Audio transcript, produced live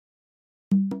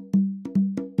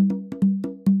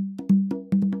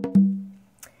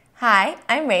Hi,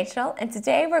 I'm Rachel, and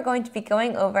today we're going to be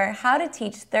going over how to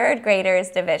teach third graders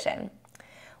division.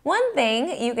 One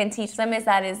thing you can teach them is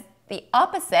the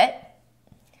opposite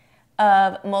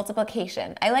of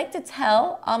multiplication. I like to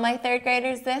tell all my third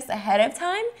graders this ahead of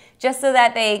time, just so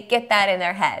that they get that in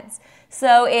their heads.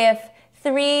 So if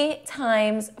 3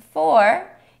 times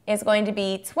 4 is going to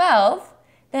be 12,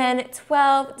 then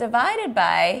 12 divided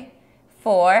by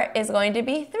 4 is going to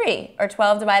be 3, or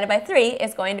 12 divided by 3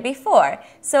 is going to be 4.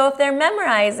 So if they're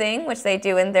memorizing, which they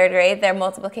do in third grade, their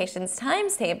multiplications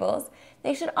times tables,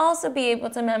 they should also be able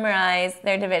to memorize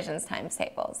their divisions times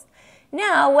tables.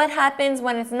 Now, what happens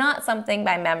when it's not something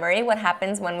by memory? What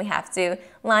happens when we have to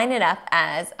line it up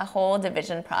as a whole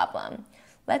division problem?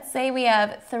 Let's say we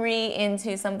have 3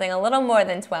 into something a little more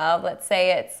than 12. Let's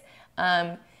say it's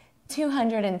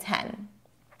 210.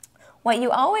 What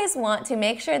you always want to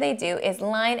make sure they do is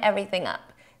line everything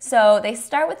up. So they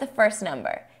start with the first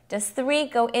number. Does 3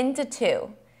 go into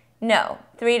 2? No,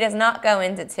 3 does not go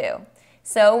into 2.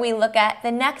 So we look at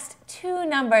the next 2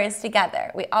 numbers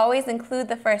together. We always include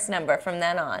the first number from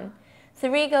then on.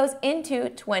 3 goes into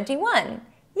 21.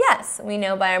 Yes, we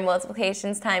know by our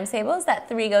multiplications times tables that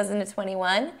 3 goes into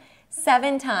 21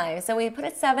 7 times. So we put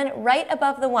a 7 right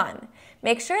above the 1.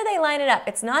 Make sure they line it up.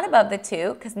 It's not above the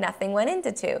 2 because nothing went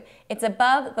into 2. It's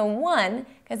above the 1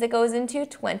 because it goes into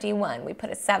 21. We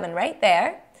put a 7 right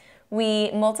there.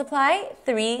 We multiply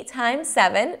 3 times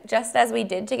 7, just as we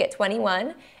did to get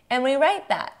 21, and we write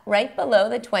that right below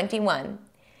the 21.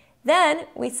 Then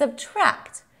we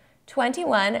subtract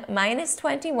 21 minus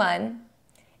 21,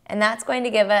 and that's going to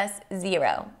give us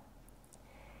 0.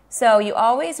 So you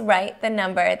always write the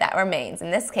number that remains. In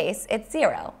this case, it's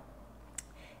 0.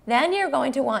 Then you're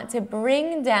going to want to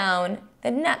bring down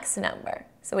the next number.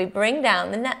 So we bring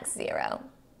down the next 0.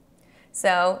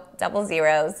 So double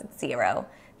zeros, it's 0.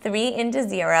 3 into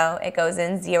 0, it goes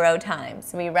in 0 times.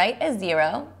 So we write a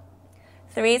 0.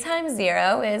 3 times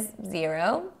 0 is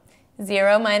 0.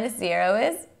 0 minus 0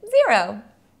 is 0.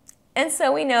 And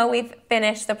so we know we've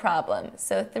finished the problem.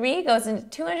 So 3 goes into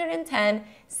 210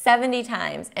 70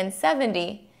 times, and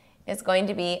 70 is going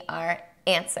to be our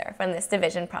answer from this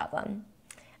division problem.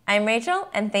 I'm Rachel,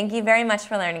 and thank you very much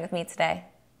for learning with me today.